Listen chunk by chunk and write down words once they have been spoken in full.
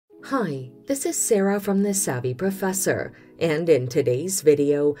Hi, this is Sarah from The Savvy Professor, and in today's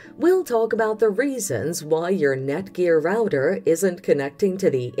video, we'll talk about the reasons why your Netgear router isn't connecting to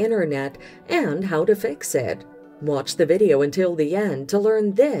the internet and how to fix it. Watch the video until the end to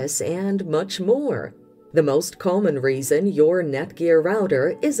learn this and much more. The most common reason your Netgear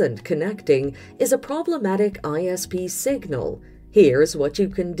router isn't connecting is a problematic ISP signal. Here's what you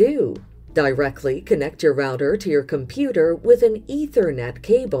can do. Directly connect your router to your computer with an Ethernet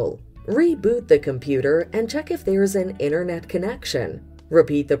cable. Reboot the computer and check if there's an internet connection.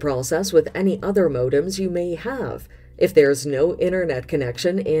 Repeat the process with any other modems you may have. If there's no internet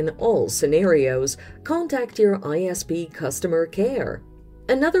connection in all scenarios, contact your ISP customer care.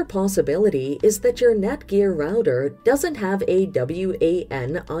 Another possibility is that your Netgear router doesn't have a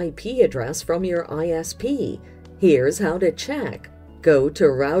WAN IP address from your ISP. Here's how to check. Go to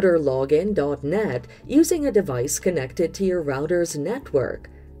routerlogin.net using a device connected to your router's network.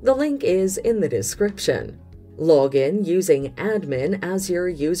 The link is in the description. Log in using admin as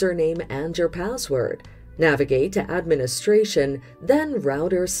your username and your password. Navigate to administration, then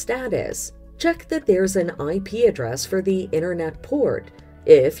router status. Check that there's an IP address for the internet port.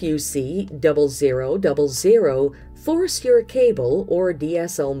 If you see 0000, force your cable or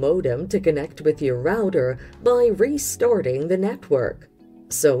DSL modem to connect with your router by restarting the network.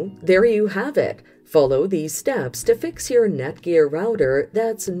 So, there you have it. Follow these steps to fix your Netgear router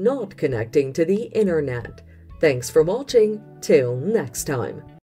that's not connecting to the internet. Thanks for watching. Till next time.